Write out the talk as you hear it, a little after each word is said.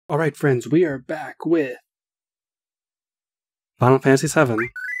Alright friends, we are back with Final Fantasy VII.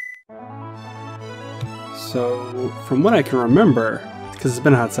 So, from what I can remember, because it's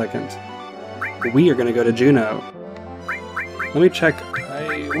been a hot second, we are going to go to Juno. Let me check.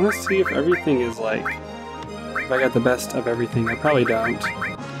 I want to see if everything is like... if I got the best of everything. I probably don't.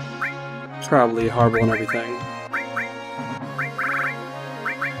 Probably horrible and everything.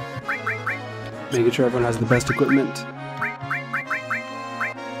 Making sure everyone has the best equipment.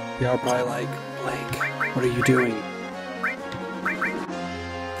 Y'all probably like, Blake, what are you doing?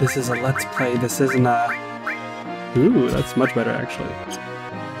 This is a Let's Play, this isn't a... Ooh, that's much better actually.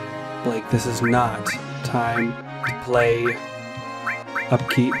 Blake, this is not time to play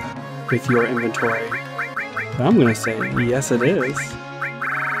upkeep with your inventory. But I'm gonna say, yes it is.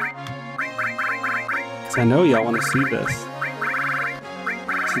 Because I know y'all want to see this.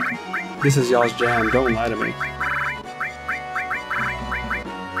 This is y'all's jam, don't lie to me.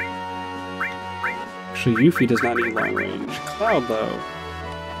 Actually, Yuffie does not need long range. Cloud, though,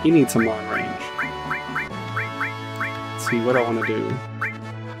 he needs some long range. Let's see, what do I want to do?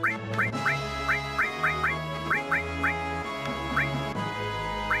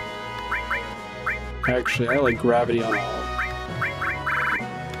 Actually, I like gravity on all.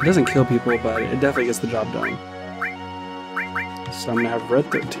 It doesn't kill people, but it definitely gets the job done. So I'm gonna have Red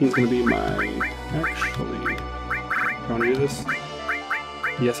 13 is gonna be my... Actually... do I want to do this?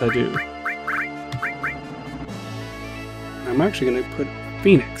 Yes, I do. I'm actually going to put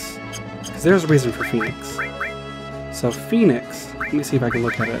Phoenix, because there's a reason for Phoenix. So Phoenix, let me see if I can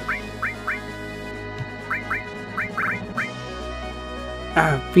look at it.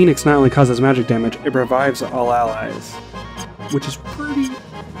 Phoenix not only causes magic damage, it revives all allies, which is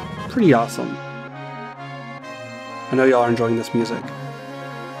pretty awesome. I know y'all are enjoying this music.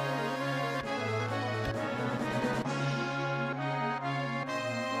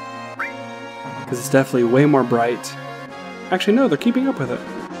 Because it's definitely way more bright. Actually, no, they're keeping up with it.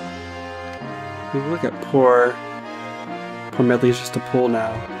 Look at poor Medley's just a pool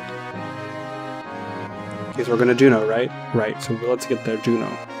now. Okay, so we're going to Juno, right? Right, so let's get there, Juno.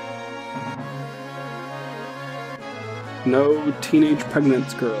 No teenage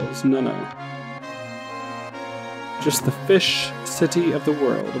pregnant girls, no. Just the fish city of the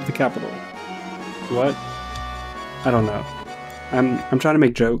world, of the capital. What? I don't know. I'm trying to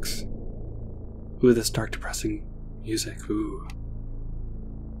make jokes. Ooh, this dark, depressing music, ooh.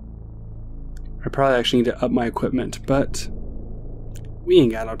 I probably actually need to up my equipment, but we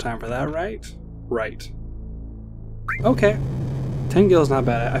ain't got no time for that, right? Right. Okay. 10 gil's not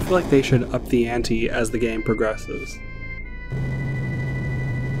bad. I feel like they should up the ante as the game progresses.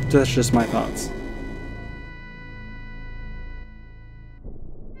 That's just my thoughts.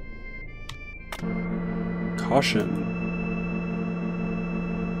 Caution.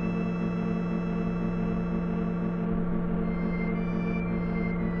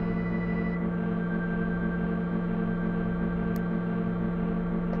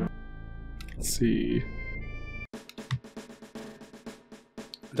 Let's see. I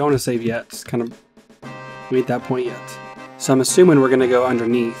don't want to save yet. It's kind of made that point yet. So I'm assuming we're gonna go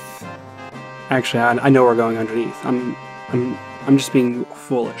underneath. Actually, I know we're going underneath. I'm just being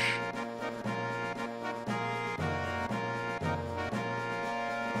foolish.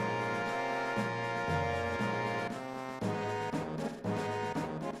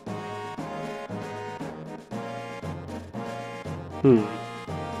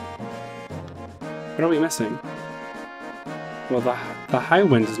 What are we missing? Well, the high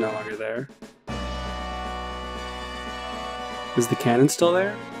wind is no longer there. Is the cannon still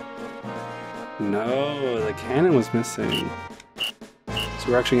there? No, the cannon was missing. So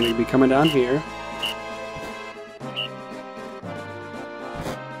we're actually going to be coming down here.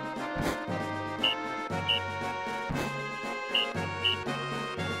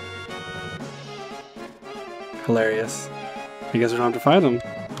 Hilarious. I guess we don't have to fight them.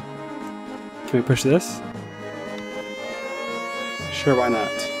 Can we push this? Sure, why not?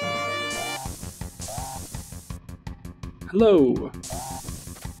 Hello!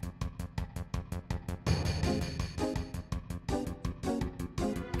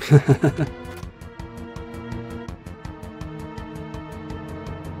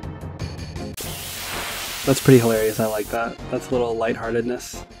 That's pretty hilarious, I like that. That's a little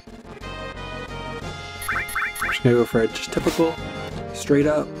lightheartedness. Just gonna go for a just typical, straight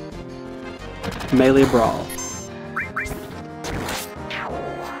up melee brawl.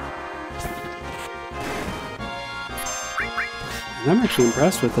 And I'm actually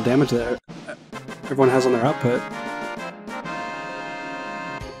impressed with the damage that everyone has on their output.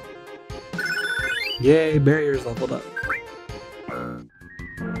 Yay, barriers leveled up.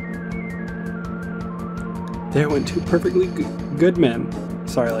 There went two perfectly good men.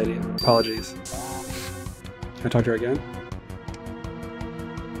 Sorry, lady. Apologies. Can I talk to her again?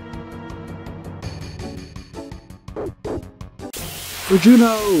 For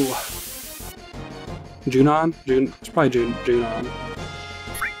Juno! Junon? It's probably Junon.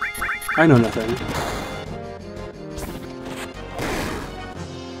 I know nothing.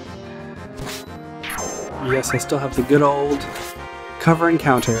 Yes, I still have the good old cover and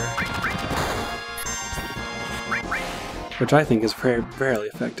counter, which I think is fairly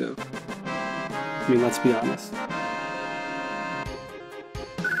effective. I mean, let's be honest.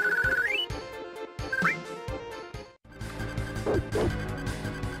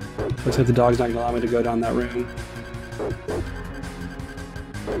 Looks like the dog's not going to allow me to go down that room.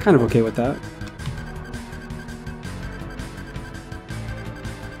 Kind of okay with that.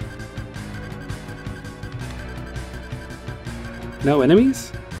 No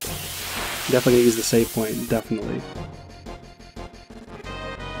enemies? Definitely gonna use the save point, definitely.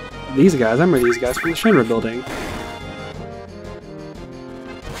 These guys, I remember these guys from the Shinra building.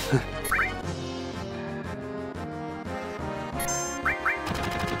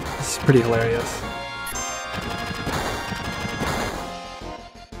 This is pretty hilarious.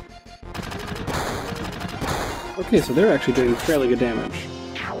 Okay, so they're actually doing fairly good damage.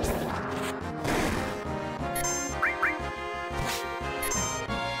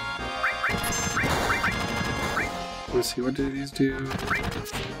 Let's see, what do these do?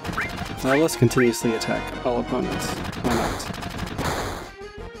 Well, let's continuously attack all opponents. Why not?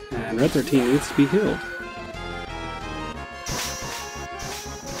 And Red 13 needs to be healed.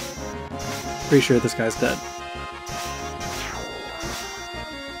 Pretty sure this guy's dead.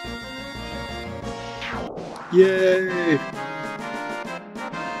 Yay!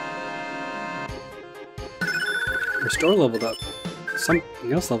 Restore leveled up.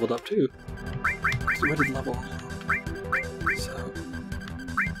 Something else leveled up too. So what did level? So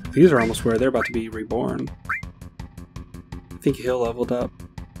these are almost where they're about to be reborn. I think Hill leveled up.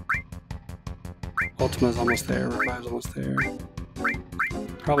 Ultima's almost there. Revive's almost there.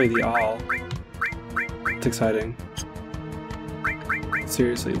 Probably the All. It's exciting.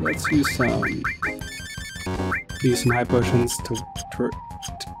 Seriously, let's use some high potions to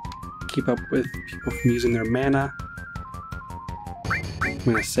keep up with people from using their mana. I'm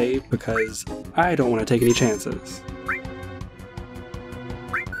gonna save because I don't want to take any chances.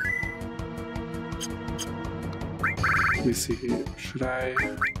 Let me see, should I...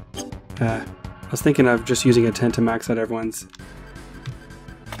 I was thinking of just using a 10 to max out everyone's...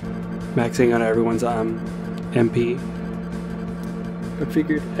 maxing out everyone's MP. But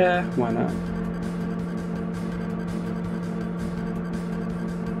figured, why not?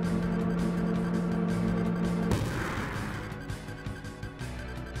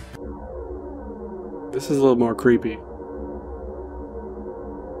 This is a little more creepy.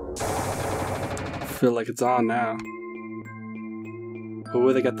 I feel like it's on now.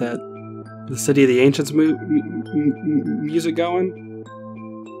 Oh, they got the City of the Ancients music going.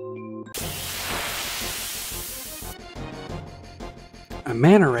 A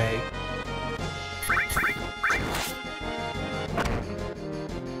mana ray.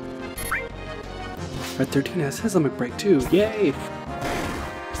 Red 13 has his limit break too. Yay!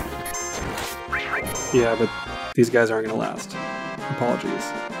 Yeah, but these guys aren't gonna last.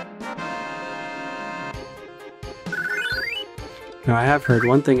 Apologies. Now I have heard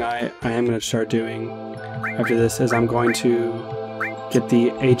one thing I am gonna start doing after this is I'm going to get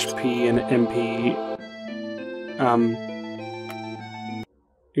the HP and MP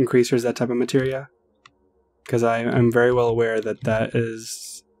increasers, that type of materia, because I'm very well aware that that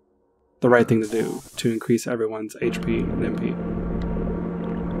is the right thing to do, to increase everyone's HP and MP.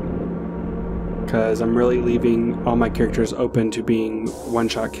 Because I'm really leaving all my characters open to being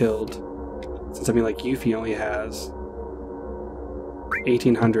one-shot killed, since something like Yuffie only has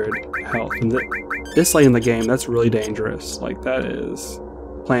 1800 health. And this late in the game, that's really dangerous. Like, that is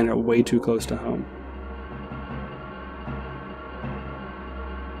playing it way too close to home.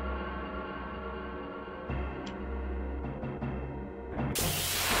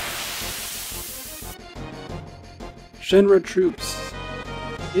 Shinra troops.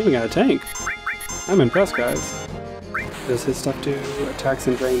 They even got a tank. I'm impressed, guys. Does his stuff do attacks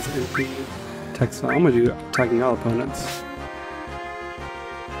and drains MP? Attacks. I'm gonna do attacking all opponents.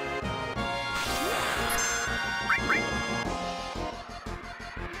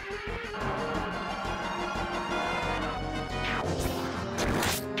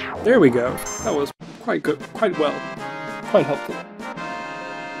 There we go. That was quite good, quite well, quite helpful.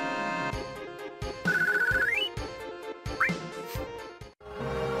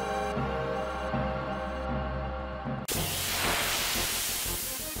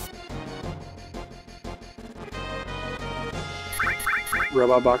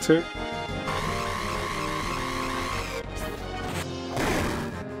 Robot Boxer.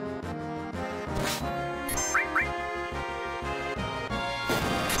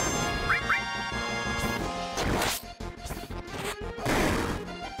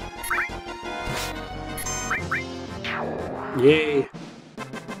 Yay!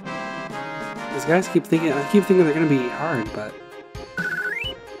 These guys I keep thinking they're gonna be hard, but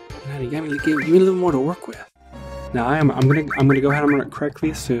man, you give me a little more to work with. Now I'm gonna go ahead. I'm gonna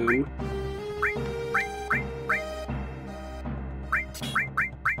correctly assume.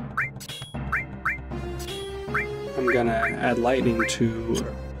 I'm gonna add lightning to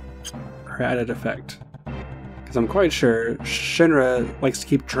her added effect, because I'm quite sure Shinra likes to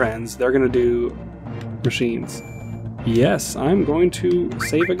keep trends. They're gonna do machines. Yes, I'm going to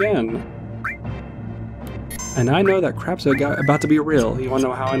save again. And I know that crap's about to be real. You wanna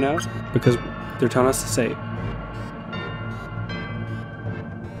know how I know? Because they're telling us to save.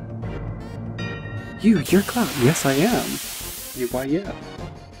 You're Cloud. Yes, I am. Why, yeah.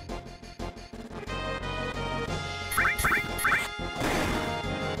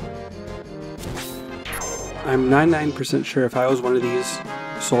 I'm 99% sure if I was one of these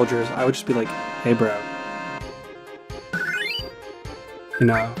soldiers, I would just be like, hey bro. You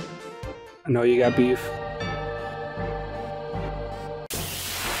know, I know you got beef,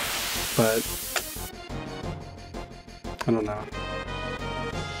 but I don't know.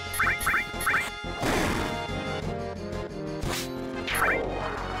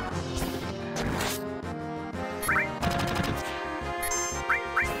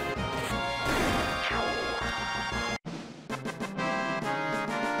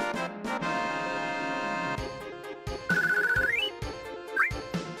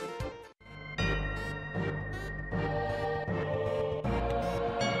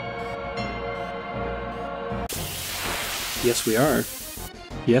 Yes, we are.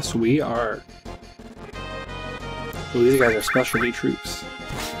 Yes, we are. Ooh, these guys are specialty troops.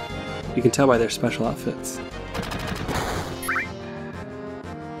 You can tell by their special outfits.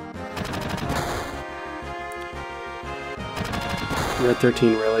 Red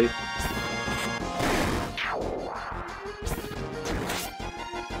 13, really?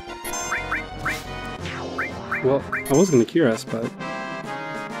 Well, I was gonna cure us, but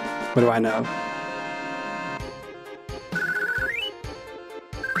what do I know?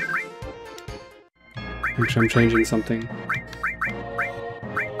 I'm changing something.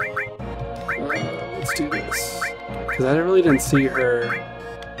 Let's do this. Because I really didn't see her...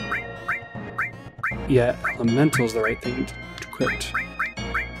 Yeah, Elemental's the right thing to equip.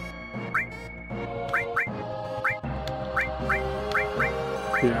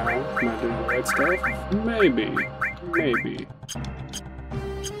 Yeah, am I doing the right stuff? Maybe. Maybe.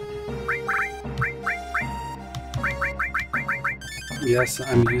 Yes,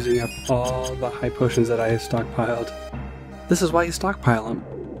 I'm using up all the high potions that I stockpiled. This is why you stockpile them.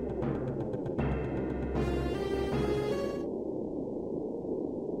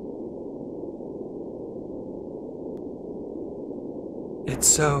 It's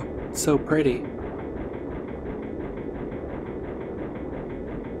so pretty.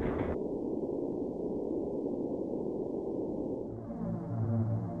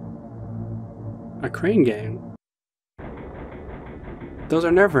 A crane game? Those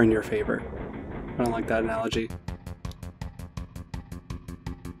are never in your favor. I don't like that analogy.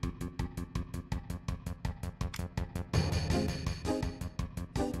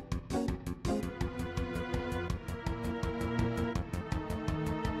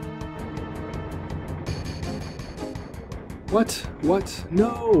 What? What?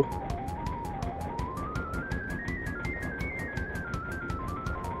 No!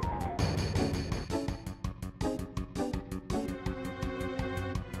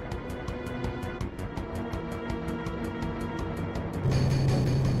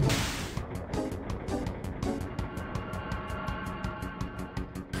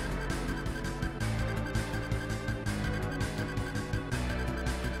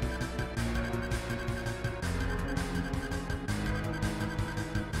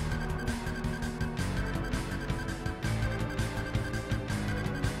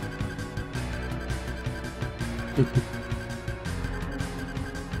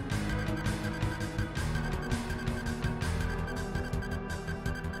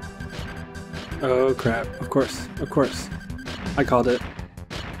 Oh crap, of course. I called it.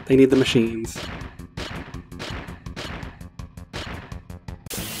 They need the machines.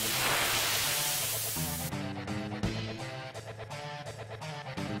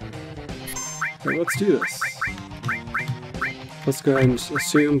 Okay, let's do this. Let's go ahead and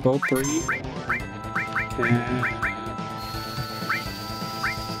assume both three. Okay.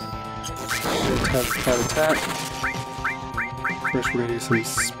 have cloud attack. First we're gonna do some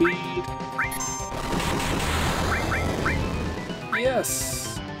speed.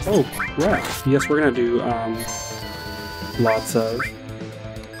 Yes! Oh crap. Yes, we're gonna do lots of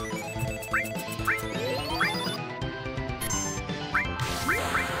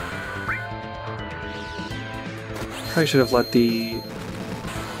probably should have let the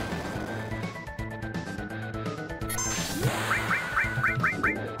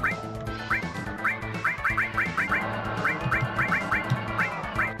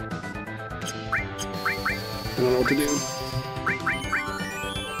I don't know what to do.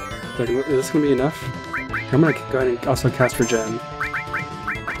 Is this gonna be enough? I'm gonna go ahead and also cast for Gen.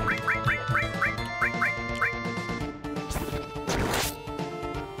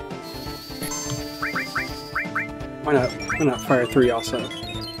 Why not? Why not fire 3 also?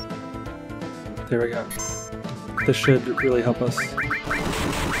 There we go. This should really help us.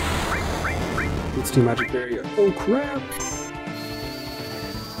 Let's do Magic Barrier. Oh crap!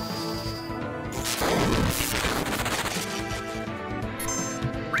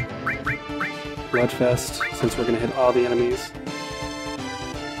 Bloodfest, since we're gonna hit all the enemies.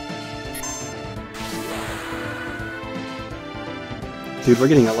 Dude, we're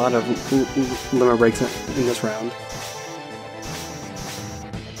getting a lot of limit breaks in this round.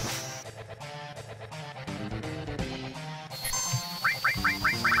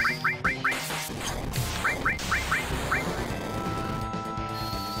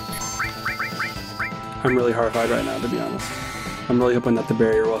 I'm really horrified right now, to be honest. I'm really hoping that the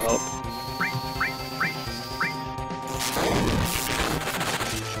barrier will help.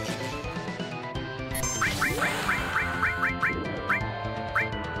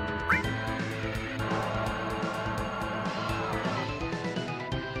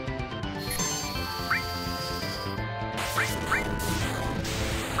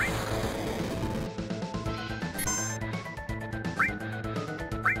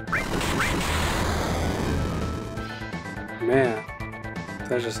 Man,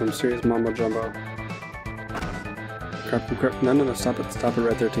 that's just some serious mumbo jumbo. Crap. No, stop it,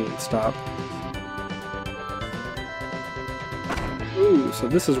 Red 13, stop. Ooh, so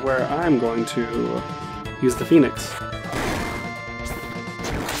this is where I'm going to use the Phoenix.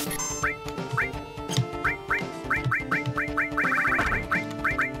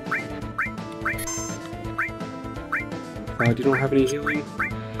 You don't have any healing?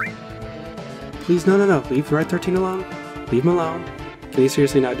 Please, no, leave Red 13 alone. Leave him alone. Can you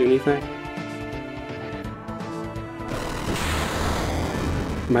seriously not do anything?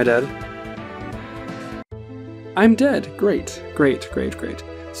 Am I dead? I'm dead! Great.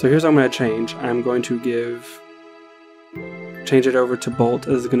 So here's what I'm going to change. I'm going to change it over to Bolt.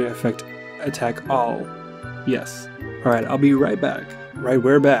 This is going to affect attack all. Yes. Alright, I'll be right back. Right,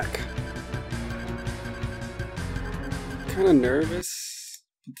 we're back. Kind of nervous.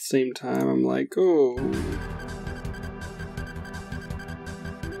 At the same time, I'm like, oh...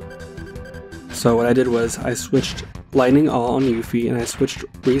 So what I did was I switched Lightning All on Yuffie and I switched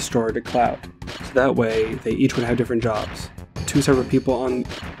Restore to Cloud. So that way they each would have different jobs. 2 separate people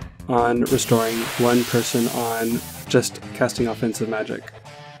on restoring, 1 person on just casting offensive magic.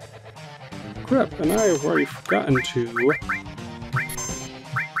 Crap, and I have already forgotten to...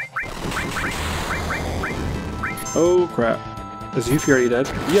 Oh crap. Is Yuffie already dead?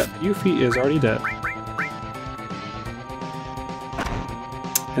 Yep, Yuffie is already dead.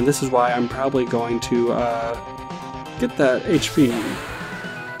 And this is why I'm probably going to get that HP.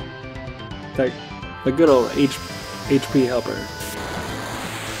 The good old HP helper.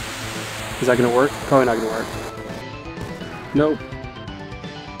 Is that gonna work? Probably not gonna work. Nope.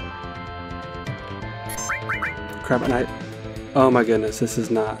 Crap, and oh my goodness, this is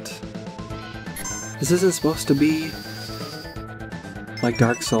not... This isn't supposed to be like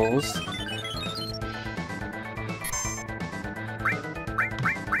Dark Souls.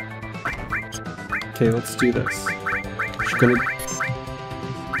 Okay, let's do this. Just gonna...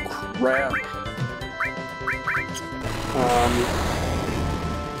 Crap.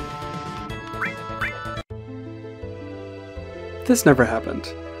 This never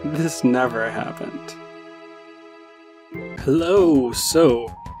happened. This never happened. Hello, so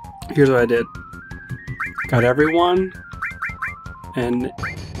here's what I did. Got everyone an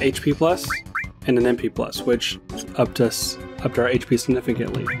HP plus and an MP plus, which upped our HP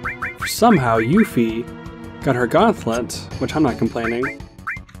significantly. Somehow Yuffie got her gauntlet, which I'm not complaining.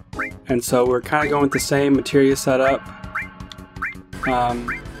 And so we're kind of going with the same materia setup.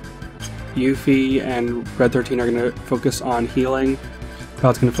 Yuffie and Red 13 are going to focus on healing.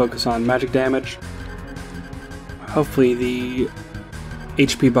 Cloud's going to focus on magic damage. Hopefully the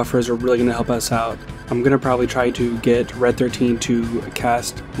HP buffers are really going to help us out. I'm going to probably try to get Red 13 to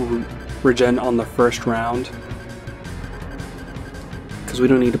cast Regen on the first round, because we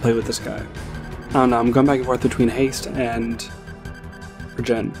don't need to play with this guy. I don't know, I'm going back and forth between Haste and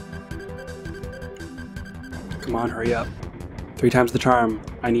Regen. Come on, hurry up. 3 times the charm.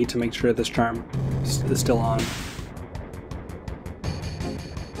 I need to make sure this charm is still on.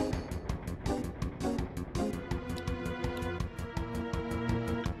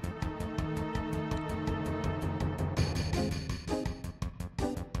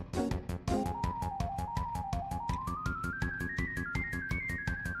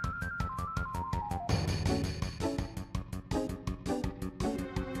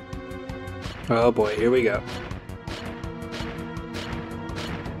 Oh boy, here we go.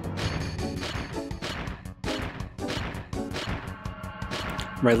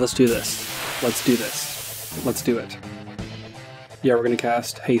 Right, let's do this. Let's do this. Let's do it. Yeah, we're gonna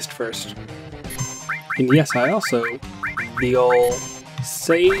cast Haste first. And yes, I also... the ol'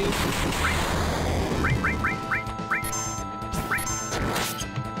 save...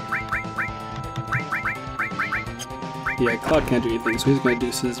 Yeah, Cloud can't do anything, so he's gonna do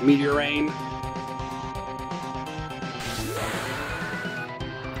his Meteor Rain.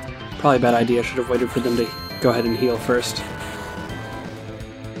 Probably a bad idea, I should have waited for them to go ahead and heal first.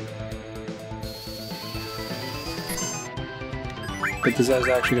 But this is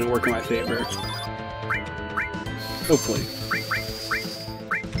actually going to work in my favor. Hopefully.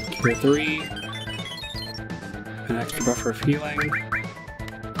 Cure 3. An extra buffer of healing.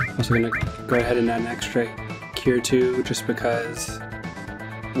 Also going to go ahead and add an extra Cure 2 just because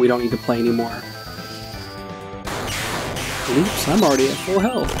we don't need to play anymore. Oops, I'm already at full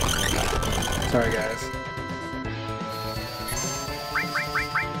health. Sorry guys.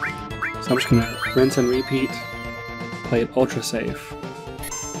 So I'm just going to rinse and repeat. Play it ultra safe.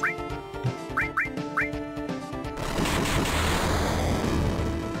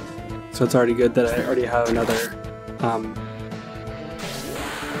 So it's already good that I already have another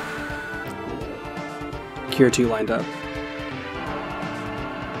Cure 2 lined up.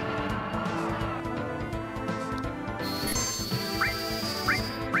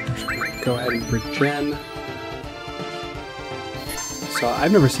 Go ahead and regen. So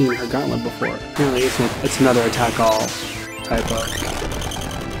I've never seen her gauntlet before. Apparently it's another attack all type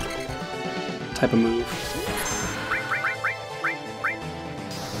of move.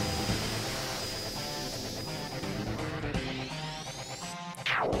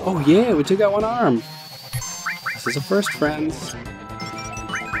 Oh yeah, we took out one arm. This is a first, friends.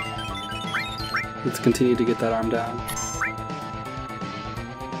 Let's continue to get that arm down.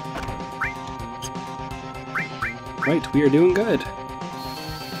 Right, we are doing good.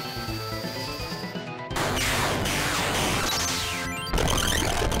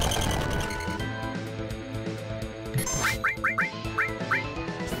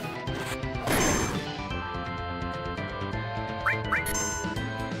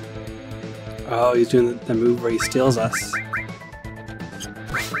 Oh, he's doing the move where he steals us.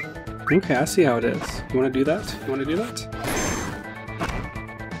 Okay, I see how it is. You want to do that? You want to do that?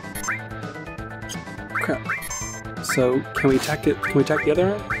 Crap. So, can we attack it? Can we attack the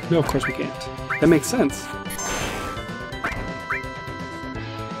other arm? No, of course we can't. That makes sense.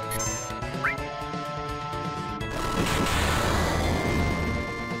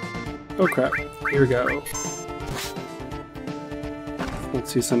 Oh crap. Here we go.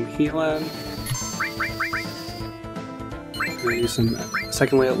 Let's do some healing. I'm gonna do some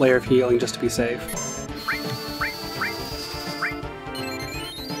second layer of healing just to be safe.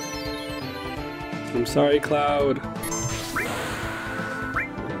 I'm sorry, Cloud.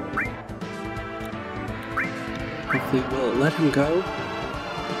 Hopefully, will it let him go?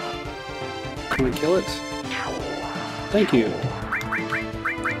 Can we kill it? Thank you.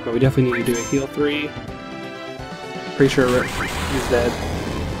 But we definitely need to do a heal 3. Pretty sure he's dead.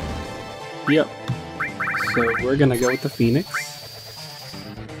 Yep. So we're gonna go with the Phoenix.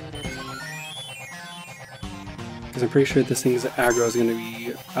 Because I'm pretty sure this thing's aggro is gonna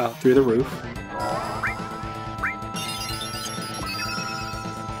be through the roof.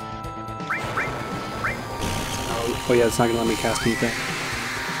 Oh yeah, it's not gonna let me cast anything.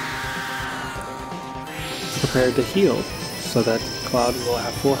 Prepare to heal so that Cloud will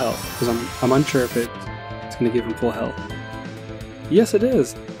have full health. Because I'm unsure if it's gonna give him full health. Yes, it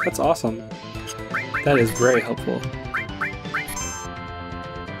is. That's awesome. That is very helpful.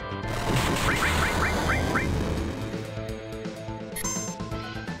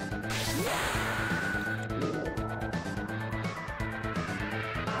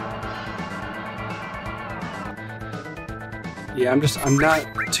 Yeah, I'm not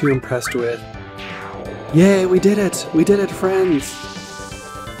too impressed with... Yay, we did it! We did it, friends!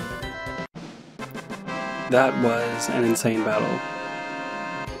 That was an insane battle.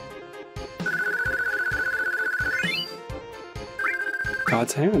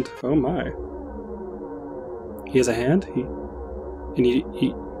 God's hand. Oh my. He has a hand? And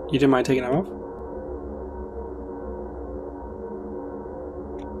you didn't mind taking him off?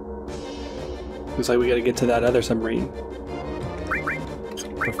 Looks like we gotta get to that other submarine.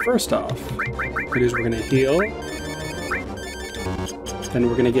 But first off, we're gonna heal. Then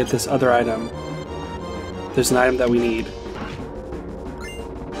we're gonna get this other item. There's an item that we need.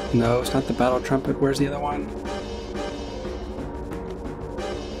 No, it's not the battle trumpet. Where's the other one?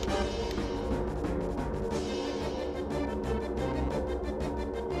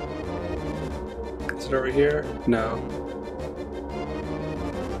 Is it over here? No.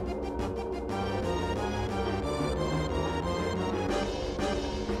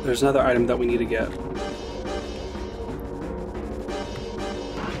 There's another item that we need to get.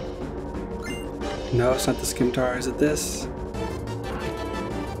 No, it's not the Skimtar. Is it this?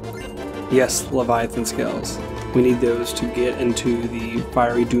 Yes, Leviathan scales. We need those to get into the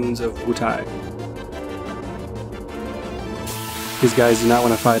fiery dunes of Wutai. These guys do not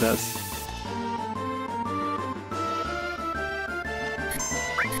want to fight us.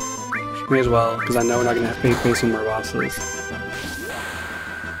 May as well, because I know we're not going to have to face some more bosses.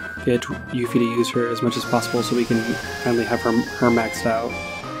 Get Yuffie to use her as much as possible so we can finally have her maxed out.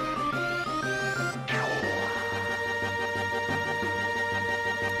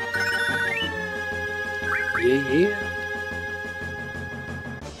 Yeah.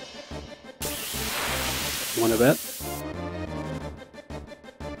 Wanna bet?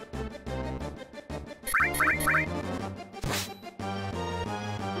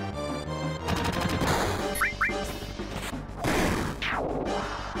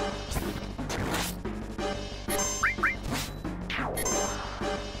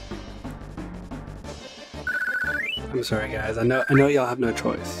 I'm sorry guys, I know y'all have no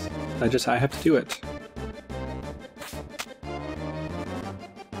choice. I have to do it.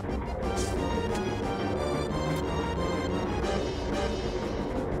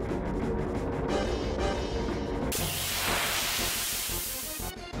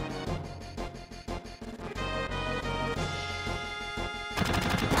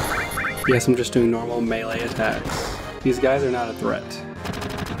 Yes, I'm just doing normal melee attacks. These guys are not a threat.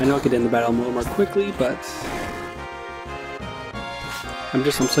 I know I could end the battle a little more quickly, but I'm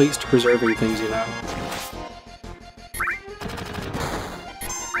so used to preserving things, you know.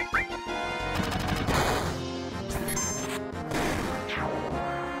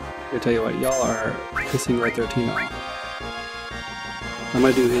 I tell you what, y'all are pissing Red 13 off. I'm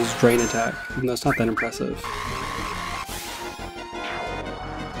gonna do his drain attack, even though it's not that impressive.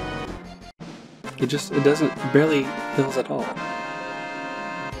 It barely heals at all.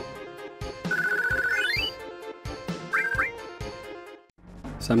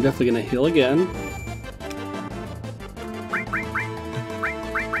 So I'm definitely gonna heal again.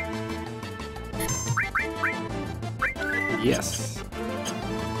 Yes.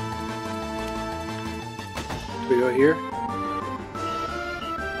 Do we go here?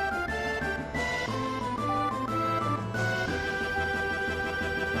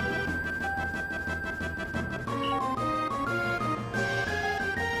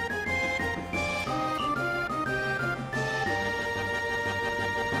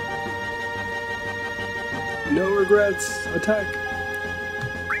 No regrets! Attack!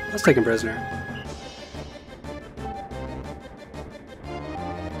 Let's take him prisoner.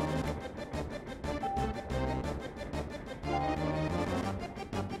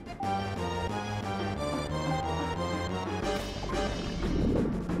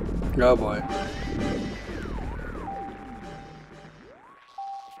 Oh boy.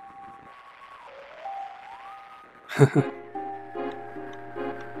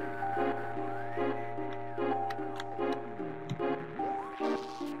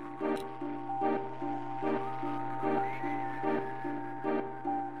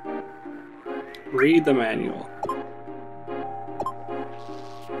 Read the manual.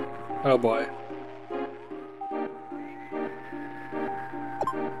 Oh boy.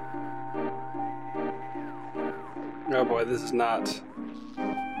 Oh boy, this is not...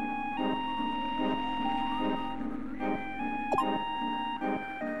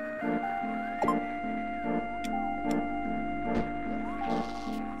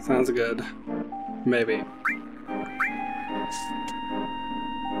 Sounds good. Maybe.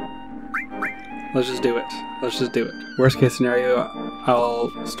 Let's just do it. Let's just do it. Worst case scenario, I'll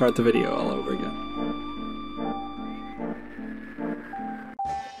start the video all over again.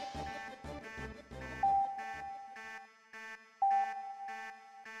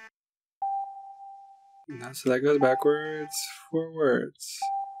 So that goes backwards, forwards.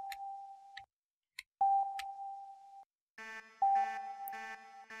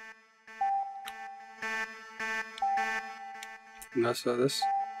 No, so this.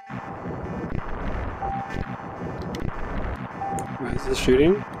 Is this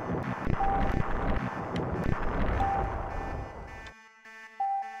shooting?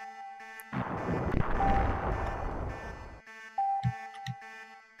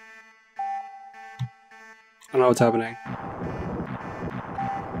 I don't know what's happening.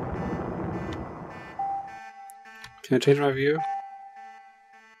 Can I change my view?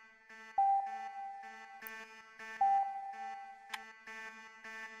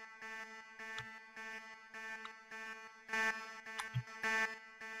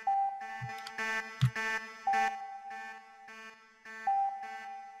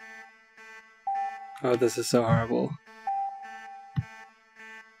 Oh, this is so horrible.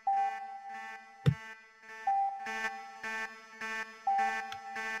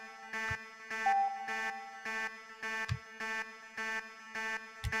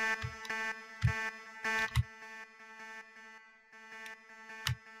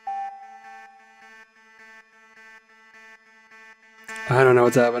 I don't know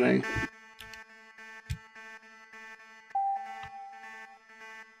what's happening.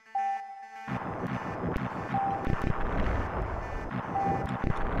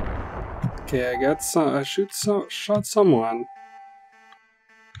 Okay, I got some. I shot someone.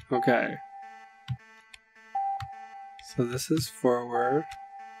 Okay. So this is forward.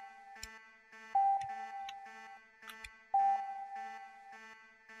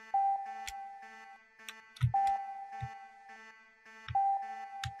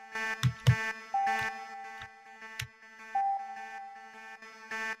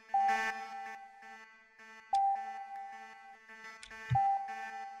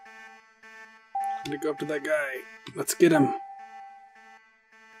 I'm gonna go up to that guy. Let's get him.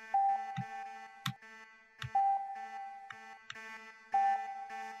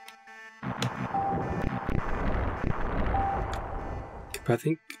 I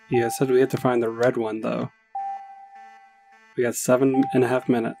think, yeah, it said we have to find the red one, though. We got 7.5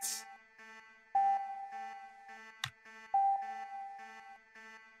 minutes.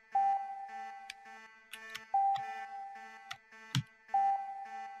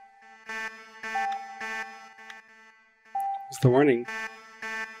 What's the warning?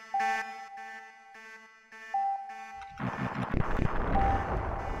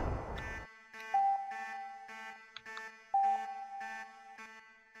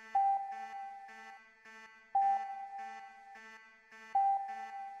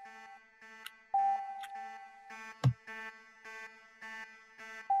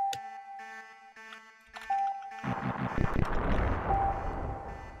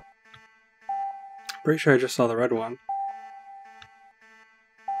 Pretty sure I just saw the red one.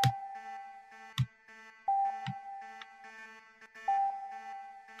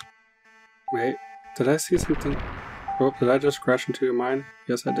 Wait, did I see something? Oh, did I just crash into your mine?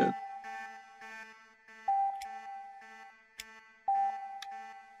 Yes, I did.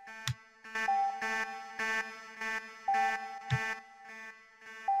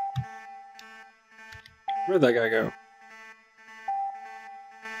 Where'd that guy go?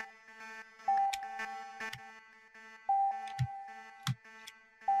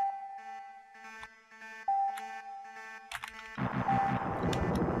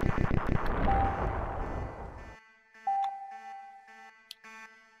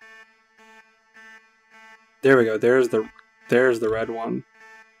 There we go. There's the red one.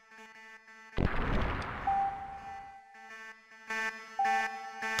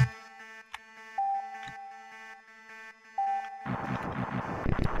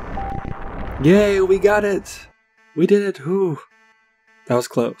 Yay, we got it! We did it! Whew. That was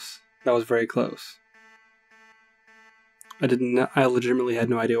close. That was very close. I legitimately had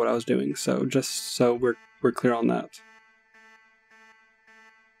no idea what I was doing, so just so we're clear on that.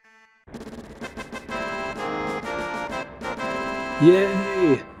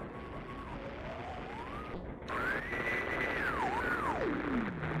 Yay!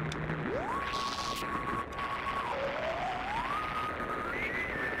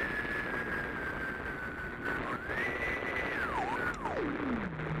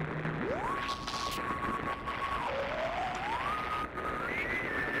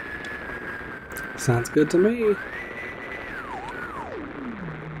 Sounds good to me.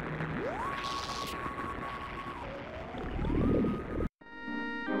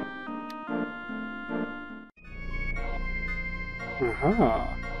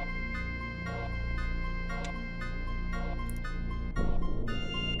 Aha.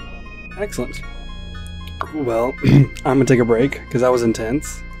 Excellent. Well, I'm gonna take a break, because that was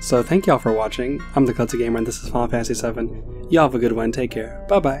intense. So thank y'all for watching. I'm the ClutzyGamer, and this is Final Fantasy VII. Y'all have a good one. Take care.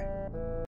 Bye-bye.